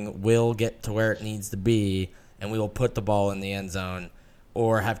starting, will get to where it needs to be, and we will put the ball in the end zone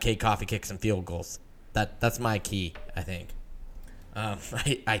or have Cade Coffey kick some field goals. That's my key, I think.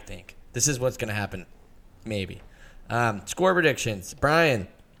 I think. This is what's going to happen. Maybe. Score predictions. Brian.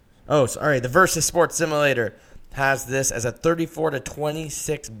 Oh, sorry. The Versus Sports Simulator has this as a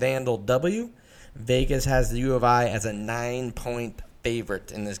 34-26 Vandal W. Vegas has the U of I as a 9-point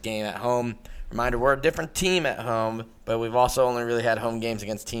favorite in this game at home. Reminder, we're a different team at home, but we've also only really had home games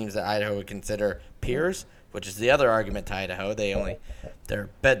against teams that Idaho would consider peers, which is the other argument to Idaho. They're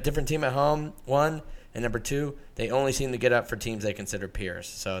a different team at home, 1, and number 2, they only seem to get up for teams they consider peers.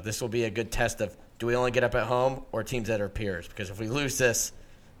 So this will be a good test of, do we only get up at home or teams that are peers? Because if we lose this,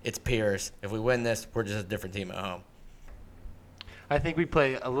 it's peers. If we win this, we're just a different team at home. I think we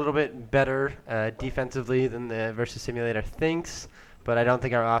play a little bit better defensively than the Versus Simulator thinks, but I don't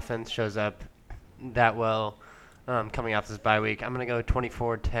think our offense shows up that well coming off this bye week. I'm going to go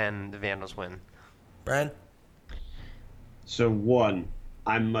 24-10, the Vandals win. Brian? So, 1,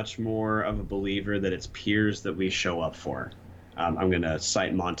 I'm much more of a believer that it's peers that we show up for. I'm going to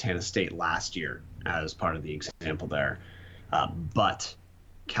cite Montana State last year as part of the example there. But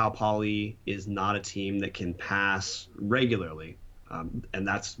Cal Poly is not a team that can pass regularly. And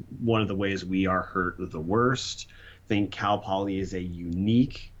that's one of the ways we are hurt the worst. I think Cal Poly is a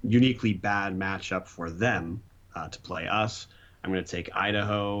uniquely bad matchup for them to play us. I'm going to take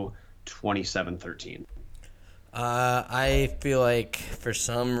Idaho 27-13. I feel like for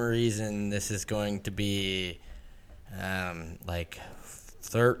some reason this is going to be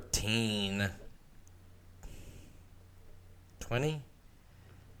 13-20.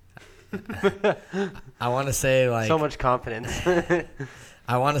 I want to say so much confidence.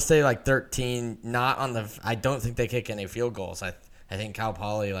 I want to say 13. Not on the. I don't think they kick any field goals. I think Cal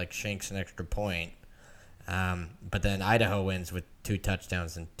Poly shanks an extra point. But then Idaho wins with 2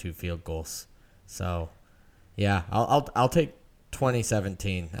 touchdowns and 2 field goals. So, yeah, I'll take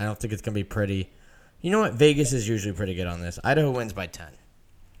 2017. I don't think it's gonna be pretty. You know what? Vegas is usually pretty good on this. Idaho wins by 10.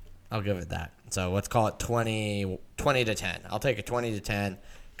 I'll give it that. So let's call it 20-10. I'll take a 20-10.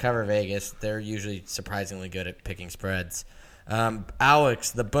 Cover Vegas. They're usually surprisingly good at picking spreads.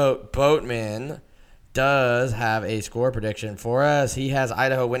 Alex, the boatman, does have a score prediction for us. He has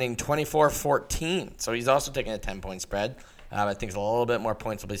Idaho winning 24-14. So he's also taking a 10-point spread. I think a little bit more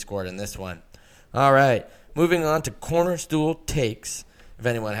points will be scored in this one. All right. Moving on to corner stool takes, if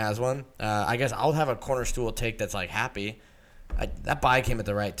anyone has one. I guess I'll have a corner stool take that's happy. That bye came at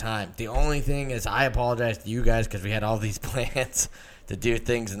the right time. The only thing is I apologize to you guys because we had all these plans to do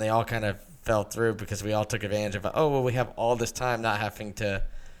things, and they all kind of fell through because we all took advantage of, we have all this time not having to,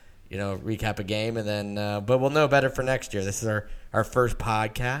 recap a game. And then, but we'll know better for next year. This is our first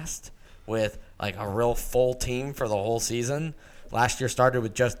podcast with, a real full team for the whole season. Last year started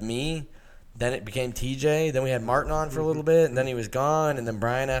with just me. Then it became TJ. Then we had Martin on for a little bit, and then he was gone. And then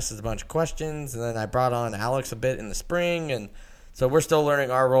Brian asked us a bunch of questions, and then I brought on Alex a bit in the spring. And so we're still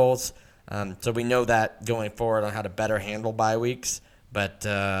learning our roles. So we know that going forward on how to better handle bye weeks. But,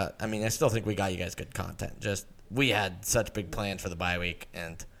 I still think we got you guys good content. Just we had such big plans for the bye week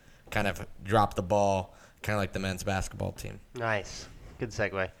and kind of dropped the ball, kind of like the men's basketball team. Nice. Good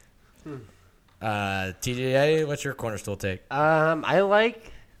segue. TJ, what's your corner stool take? I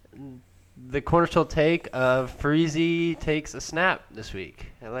like the Cornerstone take of Freezy takes a snap this week.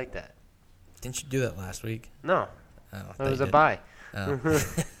 I like that. Didn't you do that last week? No, Oh, it was a bye. Oh.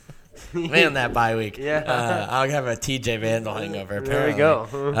 Man, that bye week. Yeah. I'll have a TJ Vandal hangover. There we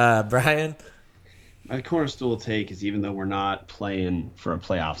Apparently. go. Brian? My cornerstone take is, even though we're not playing for a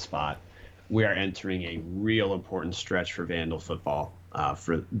playoff spot, we are entering a real important stretch for Vandal football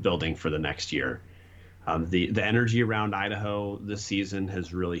for building for the next year. The energy around Idaho this season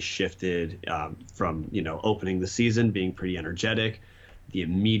has really shifted from opening the season being pretty energetic. The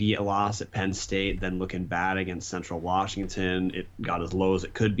immediate loss at Penn State, then looking bad against Central Washington, it got as low as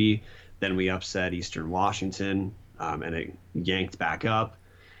it could be. Then we upset Eastern Washington, and it yanked back up.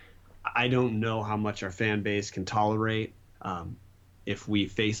 I don't know how much our fan base can tolerate if we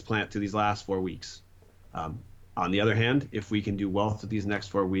face plant through these last 4 weeks. On the other hand, if we can do well through these next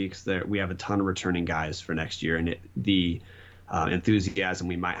 4 weeks, we have a ton of returning guys for next year, and the enthusiasm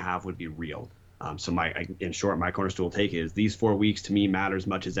we might have would be real. So in short, my cornerstone take is these 4 weeks to me matter as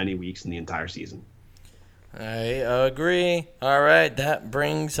much as any weeks in the entire season. I agree. All right, that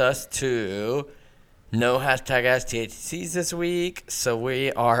brings us to no hashtag STHCs this week, so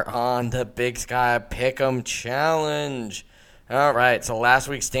we are on the Big Sky Pick'em Challenge. All right, so last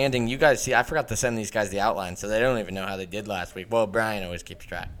week's standing, you guys see, I forgot to send these guys the outline, so they don't even know how they did last week. Well, Brian always keeps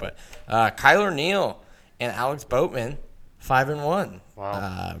track, but Kyler Neal and Alex Boatman, 5-1.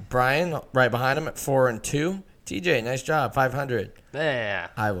 Wow. Brian right behind him at 4-2. TJ, nice job, 500. Yeah.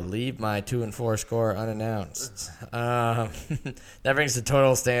 I will leave my 2-4 score unannounced. That brings the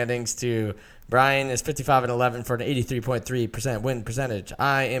total standings to Brian is 55-11 for an 83.3% win percentage.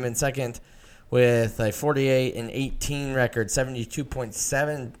 I am in second with a 48-18 record,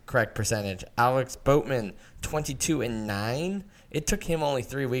 72.7 correct percentage. Alex Boatman, 22-9. It took him only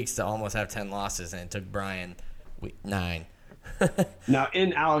 3 weeks to almost have 10 losses, and it took Brian 9. Now,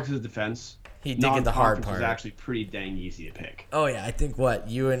 in Alex's defense, he did get the hard part. Was actually pretty dang easy to pick. Oh, yeah. I think,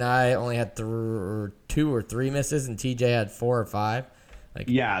 you and I only had 2 or 3 misses, and TJ had 4 or 5.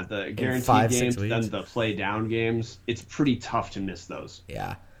 Yeah, the guaranteed games, then the play down games. It's pretty tough to miss those.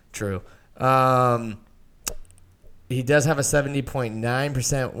 Yeah, true. He does have a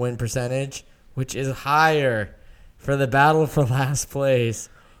 70.9% win percentage, which is higher for the battle for last place.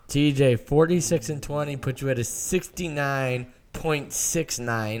 TJ, 46-20, puts you at a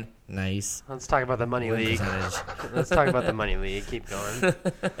 69.69. Nice. Let's talk about the money league. Let's talk about the money league. Keep going.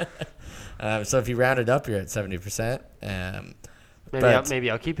 So if you round it up, you're at 70%. Maybe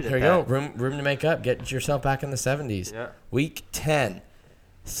I'll keep it at that. that. There you go. Room to make up. Get yourself back in the 70s. Yeah. Week 10.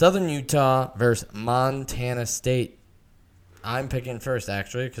 Southern Utah versus Montana State. I'm picking first,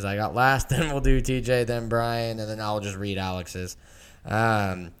 actually, because I got last. Then we'll do TJ, then Brian, and then I'll just read Alex's.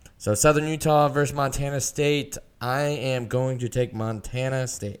 So Southern Utah versus Montana State. I am going to take Montana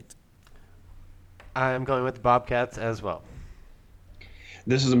State. I'm going with the Bobcats as well.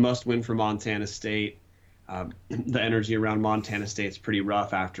 This is a must-win for Montana State. The energy around Montana State is pretty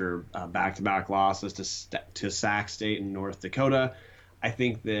rough after back-to-back losses to Sac State in North Dakota. I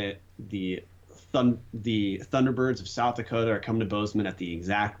think that the Thunderbirds of South Dakota are coming to Bozeman at the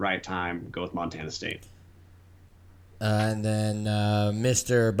exact right time. Go with Montana State. And then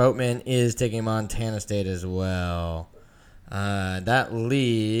Mr. Boatman is taking Montana State as well. That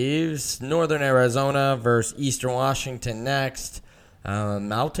leaves Northern Arizona versus Eastern Washington next.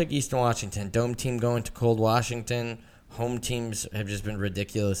 I'll take Eastern Washington. Dome team going to cold Washington. Home teams have just been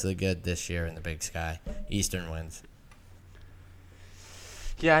ridiculously good this year in the Big Sky. Eastern wins.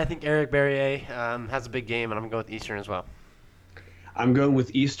 Yeah, I think Eric Barrier has a big game, and I'm going to go with Eastern as well. I'm going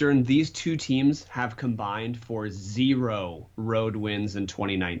with Eastern. These two teams have combined for 0 road wins in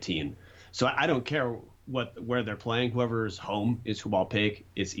 2019. So I don't care where they're playing. Whoever's home is who I'll pick.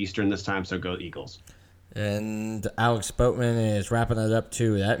 It's Eastern this time, so go Eagles. And Alex Boatman is wrapping it up,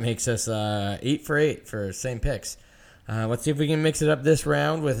 too. That makes us 8 for 8 for same picks. Let's see if we can mix it up this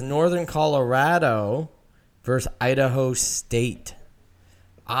round with Northern Colorado versus Idaho State.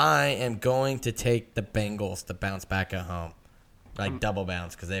 I am going to take the Bengals to bounce back at home. Double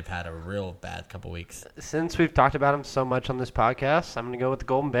bounce, because they've had a real bad couple weeks. Since we've talked about them so much on this podcast, I'm going to go with the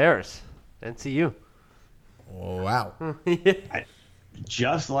Golden Bears. NCU. Wow.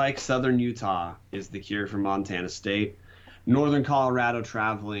 Just like Southern Utah is the cure for Montana State, Northern Colorado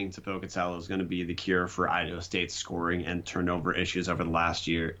traveling to Pocatello is going to be the cure for Idaho State's scoring and turnover issues over the last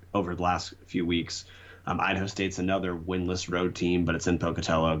few weeks. Idaho State's another winless road team, but it's in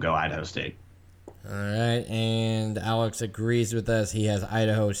Pocatello. Go Idaho State. All right, and Alex agrees with us. He has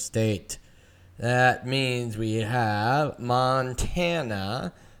Idaho State. That means we have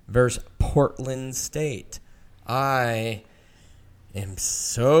Montana versus Portland State. I am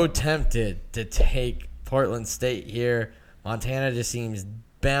so tempted to take Portland State here. Montana just seems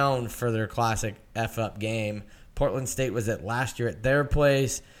bound for their classic F-up game. Portland State was at last year at their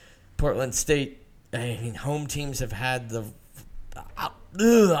place. Portland State, home teams have had the...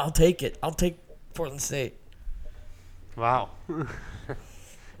 I'll take it. I'll take Portland State. Wow.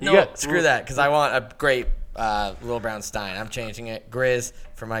 Screw that, because I want a great Little Brown Stein. I'm changing it. Grizz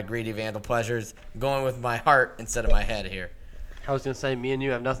for my greedy vandal pleasures. I'm going with my heart instead of my head here. I was going to say, me and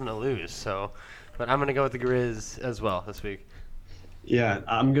you have nothing to lose, but I'm going to go with the Grizz as well this week. Yeah,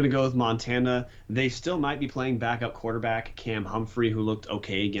 I'm going to go with Montana. They still might be playing backup quarterback Cam Humphrey, who looked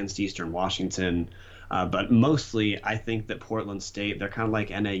okay against Eastern Washington. But mostly, I think that Portland State, they're kind of like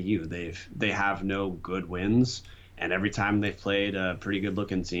NAU. They have no good wins, and every time they've played a pretty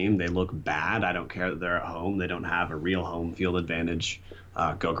good-looking team, they look bad. I don't care that they're at home. They don't have a real home field advantage.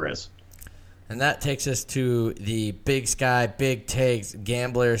 Go Grizz. And that takes us to the Big Sky, Big Takes,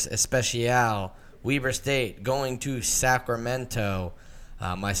 Gamblers Especial. Weber State going to Sacramento.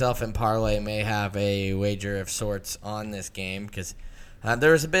 Myself and Parlay may have a wager of sorts on this game because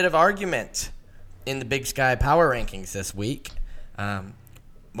there was a bit of argument in the Big Sky Power Rankings this week. There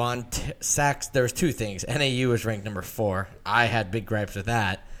was two things. NAU was ranked number 4. I had big gripes with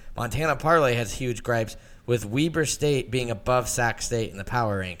that. Montana Parlay has huge gripes with Weber State being above Sac State in the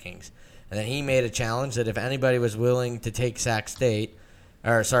Power Rankings. And then he made a challenge that if anybody was willing to take Weber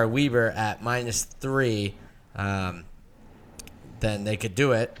at -3, then they could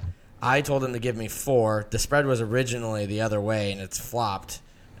do it. I told him to give me 4. The spread was originally the other way, and it's flopped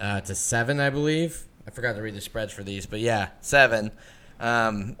to 7, I believe. I forgot to read the spreads for these, but yeah, 7.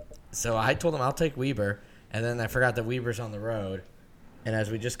 So I told him I'll take Weber, and then I forgot that Weber's on the road. And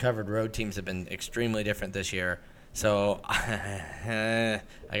as we just covered, road teams have been extremely different this year. So I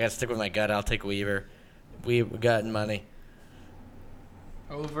got to stick with my gut. I'll take Weber. We got money.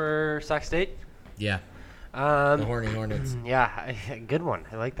 Over Sac State? Yeah. The Horny Hornets. Yeah, good one.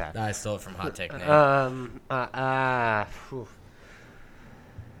 I like that. I stole it from Hot Take Nate.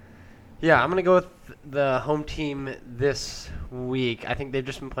 Yeah, I'm going to go with the home team this week. I think they've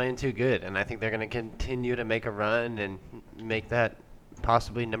just been playing too good, and I think they're going to continue to make a run and make that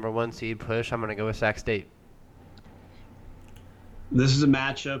possibly number 1 seed push. I'm going to go with Sac State. This is a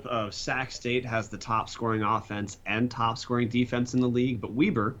matchup of Sac State has the top scoring offense and top scoring defense in the league, but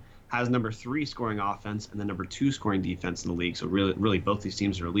Weber has number 3 scoring offense and the number 2 scoring defense in the league. So really both these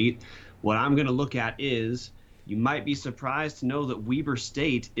teams are elite. What I'm going to look at is you might be surprised to know that Weber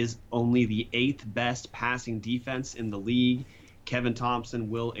State is only the 8th best passing defense in the league. Kevin Thompson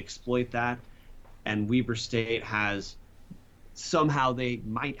will exploit that, and Weber State has somehow they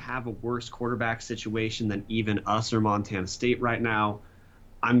might have a worse quarterback situation than even us or Montana State right now.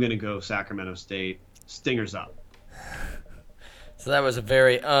 I'm going to go Sacramento State. Stingers up. So that was a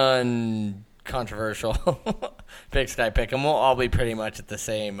very uncontroversial Big Sky pick, and we'll all be pretty much at the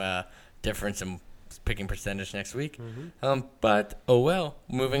same difference in picking percentage next week. Mm-hmm. But, oh well.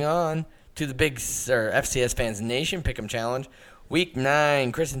 Moving on to the FCS Fans Nation Pick'em Challenge. Week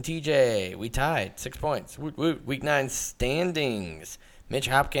 9, Chris and TJ, we tied 6 points. Woot, woot. Week 9 standings. Mitch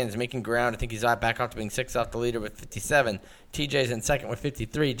Hopkins making ground. I think he's back off to being 6th off the leader with 57. TJ's in second with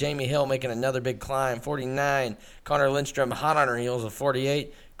 53. Jamie Hill making another big climb, 49. Connor Lindstrom hot on her heels with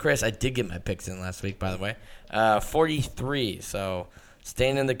 48. Chris, I did get my picks in last week, by the way, 43. So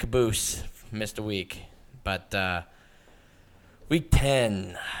staying in the caboose. Missed a week. But week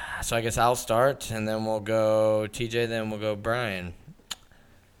 10. So I guess I'll start, and then we'll go TJ, then we'll go Brian.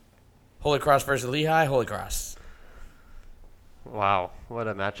 Holy Cross versus Lehigh. Holy Cross. Wow, what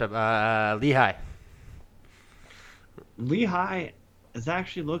a matchup. Lehigh. Lehigh has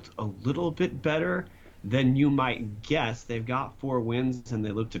actually looked a little bit better than you might guess. They've got 4 wins, and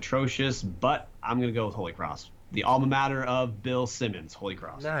they looked atrocious, but I'm going to go with Holy Cross. The alma mater of Bill Simmons, Holy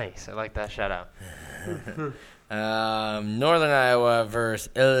Cross. Nice. I like that shout-out. Northern Iowa versus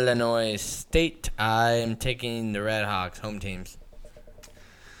Illinois State. I'm taking the Red Hawks, home teams.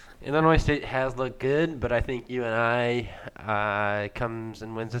 Illinois State has looked good, but I think UNI comes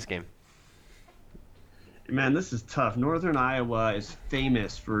and wins this game. Man, this is tough. Northern Iowa is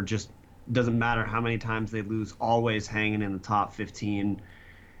famous for just doesn't matter how many times they lose, always hanging in the top 15.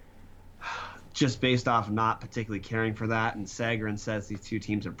 Just based off not particularly caring for that, and Sagarin says these two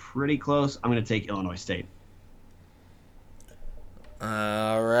teams are pretty close. I'm going to take Illinois State.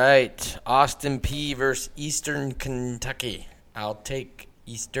 All right. Austin Peay versus Eastern Kentucky. I'll take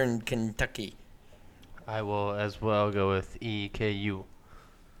Eastern Kentucky. I will as well go with EKU.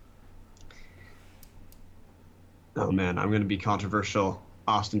 Oh, man, I'm going to be controversial.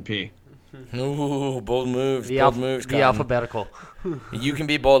 Austin Peay. Ooh, bold moves. The Cotton. alphabetical. You can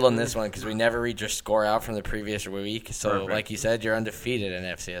be bold on this one because we never read your score out from the previous week. So, Perfect. like you said, you're undefeated in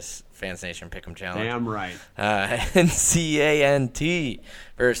FCS Fans Nation Pick'em Challenge. Damn right. NCANT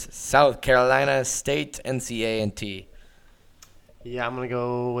versus South Carolina State. NCANT. Yeah, I'm going to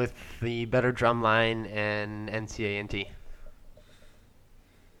go with the better drum line and NCANT.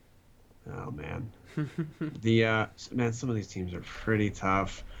 Oh man, some of these teams are pretty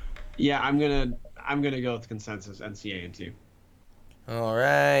tough. Yeah, I'm gonna go with consensus NCANT. All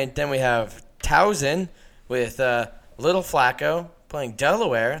right. Then we have Towson with Little Flacco playing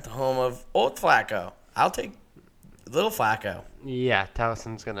Delaware, the home of Old Flacco. I'll take Little Flacco. Yeah,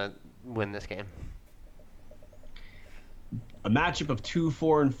 Towson's going to win this game. A matchup of 2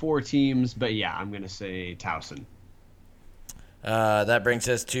 4-4 teams, but yeah, I'm gonna say Towson. That brings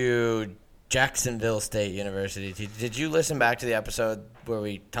us to Jacksonville State University. Did you listen back to the episode where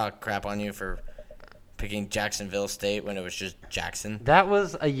we talked crap on you for picking Jacksonville State when it was just Jackson? That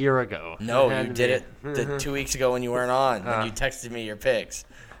was a year ago. No, you did it 2 weeks ago when you weren't on. When you texted me your picks.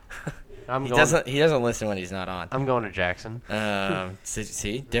 He doesn't listen when he's not on. I'm going to Jackson.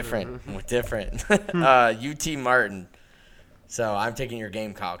 See, different. UT Martin. So I'm taking your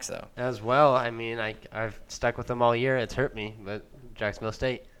Gamecocks though. As well, I mean, I've stuck with them all year. It's hurt me, but Jacksonville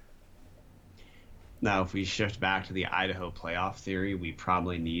State. Now, if we shift back to the Idaho playoff theory, we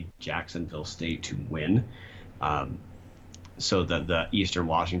probably need Jacksonville State to win. So that the Eastern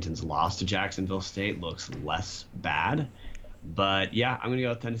Washington's loss to Jacksonville State looks less bad. But yeah, I'm going to go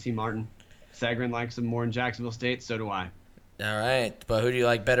with Tennessee Martin. Sagarin likes them more in Jacksonville State, so do I. All right. But who do you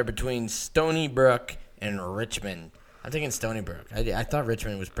like better between Stony Brook and Richmond? I'm taking Stony Brook. I thought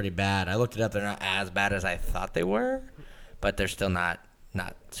Richmond was pretty bad. I looked it up. They're not as bad as I thought they were, but they're still not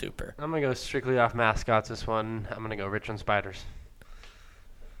super. I'm going to go strictly off mascots this one. I'm going to go Richmond Spiders.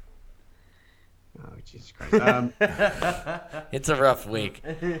 Oh, Jesus Christ. It's a rough week.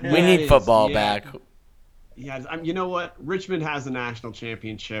 We need football back. Yeah, you know what? Richmond has the national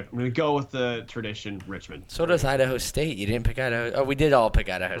championship. I'm going to go with the tradition, Richmond. So does Idaho State. You didn't pick Idaho. Oh, we did all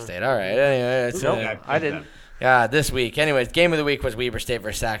pick Idaho State. All right. Anyway, Nope, I didn't. This week. Anyways, game of the week was Weber State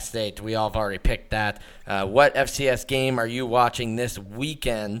versus Sac State. We all have already picked that. What FCS game are you watching this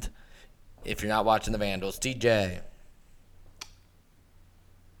weekend if you're not watching the Vandals? TJ.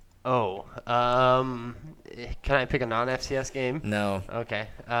 Oh, can I pick a non-FCS game? No. Okay.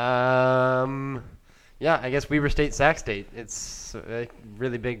 Yeah, I guess Weber State, Sac State. It's a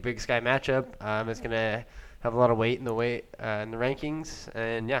really big Sky matchup. It's gonna have a lot of weight in the rankings,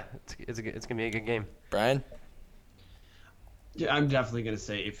 and yeah, it's gonna be a good game. Brian. Yeah, I'm definitely going to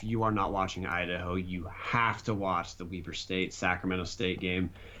say if you are not watching Idaho, you have to watch the Weber State Sacramento State game.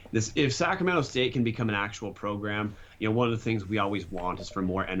 If Sacramento State can become an actual program, one of the things we always want is for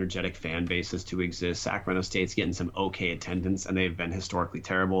more energetic fan bases to exist. Sacramento State's getting some okay attendance, and they've been historically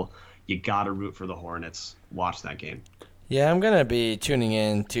terrible. You got to root for the Hornets. Watch that game. Yeah, I'm going to be tuning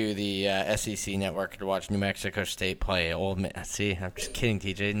in to the SEC network to watch New Mexico State play Ole Miss. See, I'm just kidding,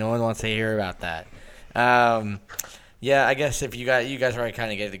 TJ. No one wants to hear about that. Yeah, I guess if you guys already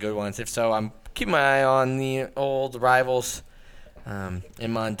kind of gave the good ones. If so, I'm keeping my eye on the old rivals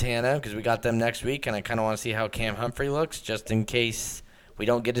in Montana because we got them next week, and I kind of want to see how Cam Humphrey looks just in case we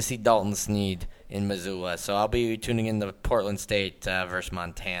don't get to see Dalton Sneed in Missoula. So I'll be tuning in to Portland State versus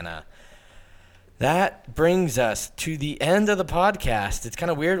Montana. That brings us to the end of the podcast. It's kind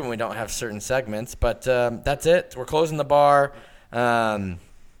of weird when we don't have certain segments, but that's it. We're closing the bar.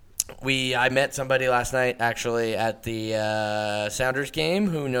 I met somebody last night actually at the Sounders game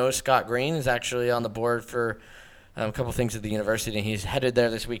who knows Scott Green is actually on the board for a couple things at the university, and he's headed there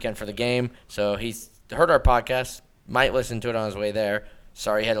this weekend for the game. So he's heard our podcast, might listen to it on his way there.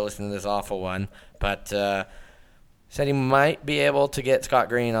 Sorry he had to listen to this awful one, but said he might be able to get Scott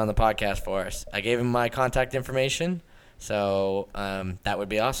Green on the podcast for us. I gave him my contact information. So that would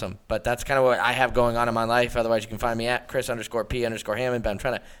be awesome. But that's kind of what I have going on in my life. Otherwise, you can find me at Chris_P_Hammond. But I'm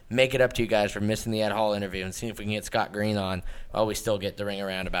trying to make it up to you guys for missing the Ed Hall interview and seeing if we can get Scott Green on while we still get the ring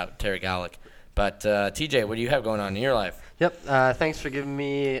around about Terry Gallick. But, TJ, what do you have going on in your life? Yep. Thanks for giving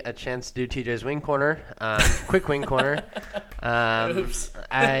me a chance to do TJ's Wing Corner. Quick Wing Corner. Oops.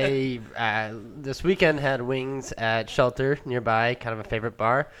 I this weekend had wings at Shelter nearby, kind of a favorite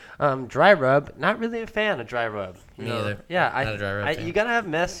bar. Dry Rub, not really a fan of Dry Rub. Me either. Yeah, not a Dry Rub fan. You gotta have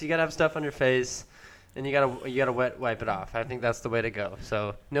mess, you gotta have stuff on your face, and you gotta wipe it off. I think that's the way to go.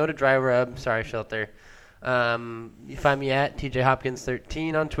 So no to Dry Rub. Sorry, Shelter. You find me at TJ Hopkins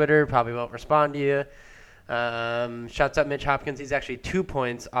 13 on Twitter. Probably won't respond to you. Shouts out Mitch Hopkins. He's actually 2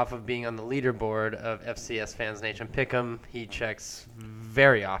 points off of being on the leaderboard of FCS Fans Nation Pick'em. He checks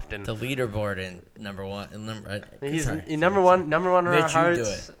very often. The leaderboard in number one. He's number one in our Mitch, you do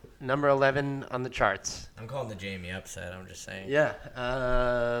hearts. it. Number 11 on the charts. I'm calling the Jamie upset. I'm just saying. Yeah.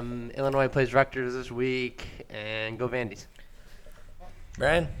 Illinois plays Rutgers this week, and go Vandies.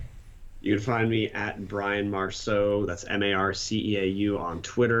 Brian? You can find me at Brian Marceau. That's Marceau on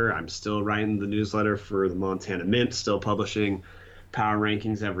Twitter. I'm still writing the newsletter for the Montana Mint, still publishing power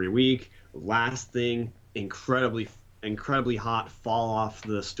rankings every week. Last thing, incredibly hot, fall off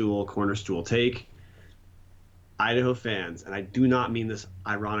the stool, corner stool take. Idaho fans, and I do not mean this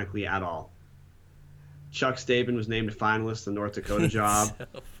ironically at all. Chuck Staben was named a finalist in the North Dakota job.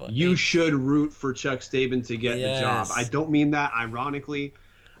 So you should root for Chuck Staben to get the job. I don't mean that ironically.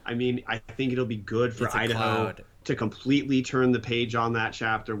 I mean, I think it'll be good for Idaho to completely turn the page on that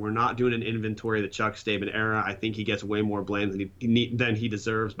chapter. We're not doing an inventory of the Chuck Staben era. I think he gets way more blame than he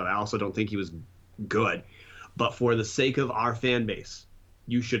deserves, but I also don't think he was good. But for the sake of our fan base,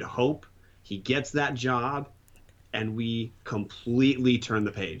 you should hope he gets that job and we completely turn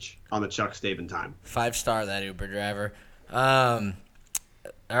the page on the Chuck Staben time. 5-star that Uber driver.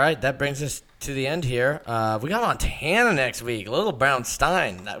 All right, that brings us to the end here. We got Montana next week. Little Brown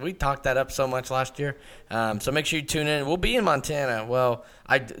Stein. We talked that up so much last year. So make sure you tune in. We'll be in Montana. Well,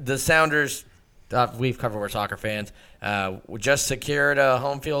 the Sounders, we've covered, we're soccer fans. We just secured a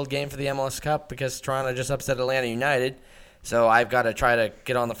home field game for the MLS Cup because Toronto just upset Atlanta United. So I've got to try to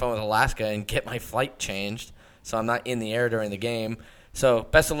get on the phone with Alaska and get my flight changed so I'm not in the air during the game. So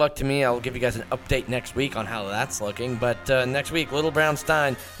best of luck to me. I'll give you guys an update next week on how that's looking. But next week, Little Brown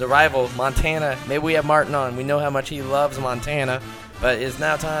Stein, the rival, Montana. Maybe we have Martin on. We know how much he loves Montana. But it's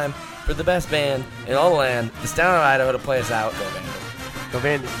now time for the best band in all the land, the Stallion of Idaho, to play us out. Go Vandals. Go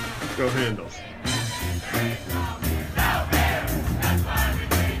Vandals. Go Vandals.